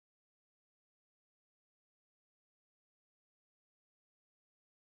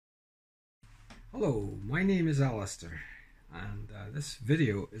Hello, my name is Alistair, and this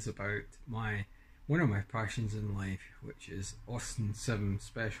video is about one of my passions in life, which is Austin 7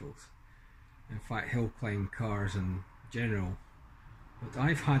 specials. In fact, hill climb cars in general. But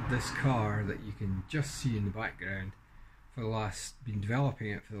I've had this car that you can just see in the background been developing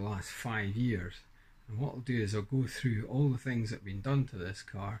it for the last 5 years. And what I'll do is I'll go through all the things that have been done to this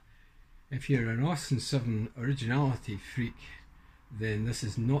car. If you're an Austin 7 originality freak, then this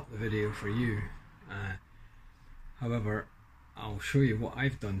is not the video for you. However, I'll show you what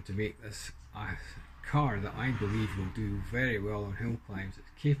I've done to make this a car that I believe will do very well on hill climbs. It's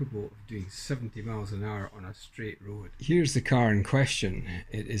capable of doing 70 miles an hour on a straight road. Here's the car in question.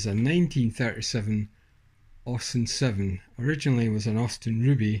 It is a 1937 Austin 7. Originally was an Austin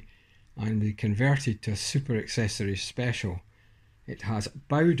Ruby and we converted to a super accessory special. It has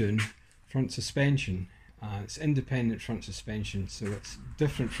bow-down front suspension. It's independent front suspension, so it's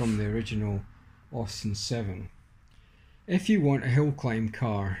different from the original Austin 7. If you want a hill climb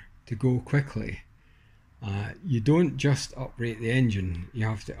car to go quickly, you don't just uprate the engine, you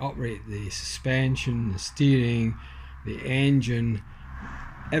have to uprate the suspension, the steering, the engine,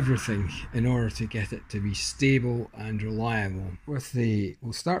 everything in order to get it to be stable and reliable. We'll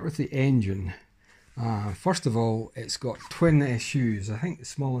start with the engine. First of all, it's got twin SUs, I think the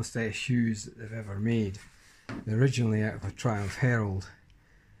smallest SUs that they've ever made. They're originally out of a Triumph Herald.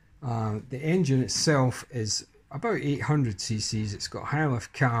 The engine itself is about 800 cc's. It's got high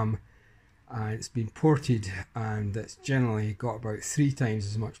lift cam and it's been ported, and it's generally got about 3 times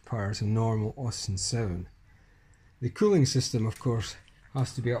as much power as a normal Austin 7. The cooling system, of course,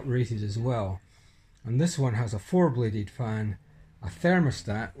 has to be uprated as well, and this one has a 4-bladed fan, a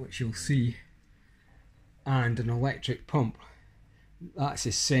thermostat, which you'll see, and an electric pump. That's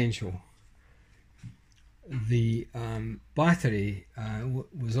essential. The battery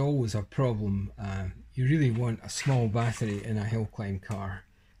was always a problem. You really want a small battery in a hill climb car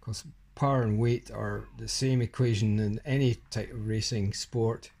because power and weight are the same equation in any type of racing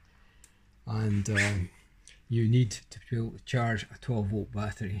sport, and you need to be able to charge a 12-volt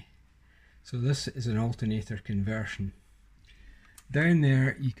battery. So this is an alternator conversion. Down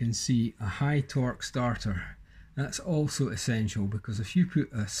there you can see a high torque starter. That's also essential because if you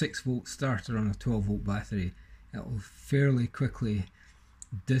put a 6-volt starter on a 12-volt battery, it will fairly quickly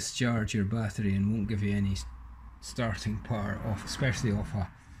discharge your battery and won't give you any starting power, especially off a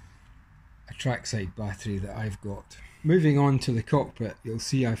trackside battery that I've got. Moving on to the cockpit, you'll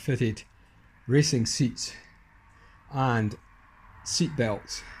see I fitted racing seats and seat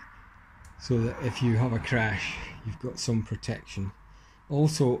belts so that if you have a crash you've got some protection.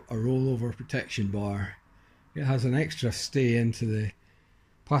 Also a rollover protection bar. It has an extra stay into the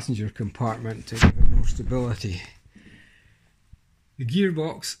passenger compartment to give it more stability. The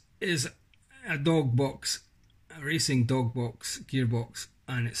gearbox is a dog box, a racing dog box gearbox,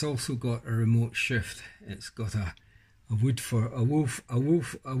 and it's also got a remote shift. It's got a Wooler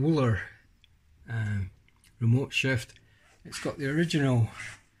remote shift. It's got the original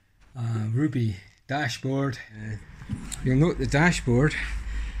Ruby dashboard. You'll note the dashboard,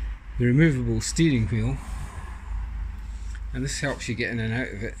 the removable steering wheel, and this helps you get in and out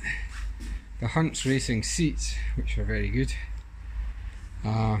of it. The Hunt's racing seats, which are very good.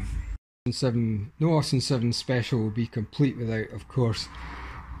 No Austin 7 special will be complete without, of course,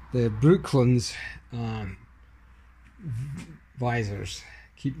 the Brooklands visors.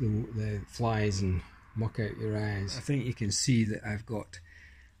 Keep the flies and muck out your eyes. I think you can see that I've got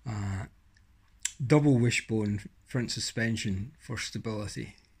double wishbone front suspension for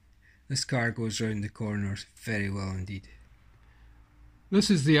stability. This car goes round the corners very well indeed. This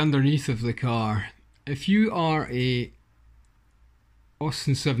is the underneath of the car. If you are a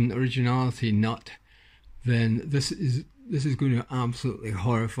Austin 7 originality nut, then this is going to absolutely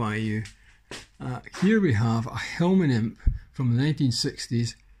horrify you. Here we have a Hellman Imp from the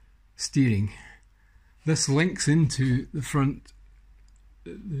 1960s steering. This links into the front,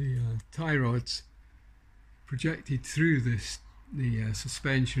 the tie rods projected through the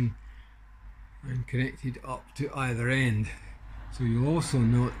suspension and connected up to either end. So you'll also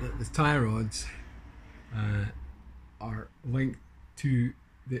note that the tie rods are linked to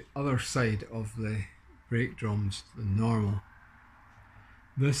the other side of the brake drums than normal.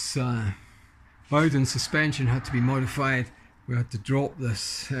 This Bowden suspension had to be modified. We had to drop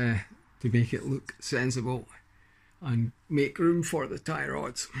this to make it look sensible and make room for the tie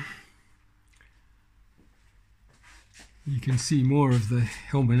rods. You can see more of the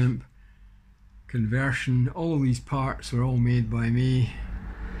Hellman Imp conversion. All these parts are all made by me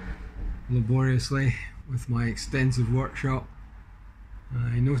laboriously with my extensive workshop.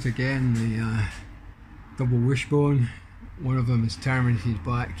 I note again the double wishbone. One of them is terminated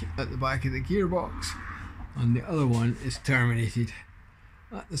back at the back of the gearbox, and the other one is terminated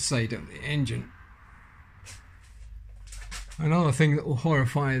at the side of the engine. Another thing that will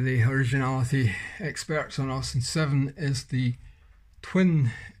horrify the originality experts on Austin 7 is the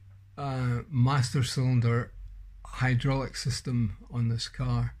twin master cylinder hydraulic system on this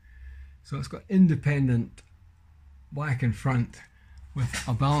car. So it's got independent back and front with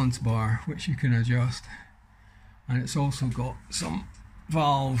a balance bar which you can adjust, and it's also got some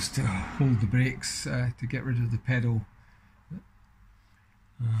valves to hold the brakes to get rid of the pedal.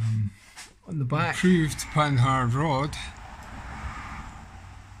 On the back, improved panhard rod.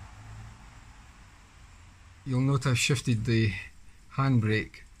 You'll note I've shifted the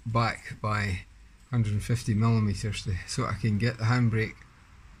handbrake back by 150mm so I can get the handbrake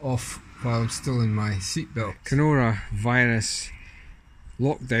off while I'm still in my seatbelt. Coronavirus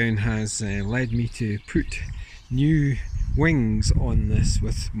lockdown has led me to put new wings on this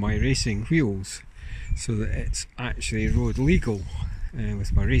with my racing wheels so that it's actually road legal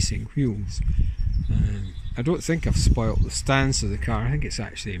with my racing wheels. I don't think I've spoilt the stance of the car, I think it's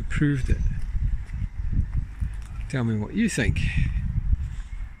actually improved it. Tell me what you think.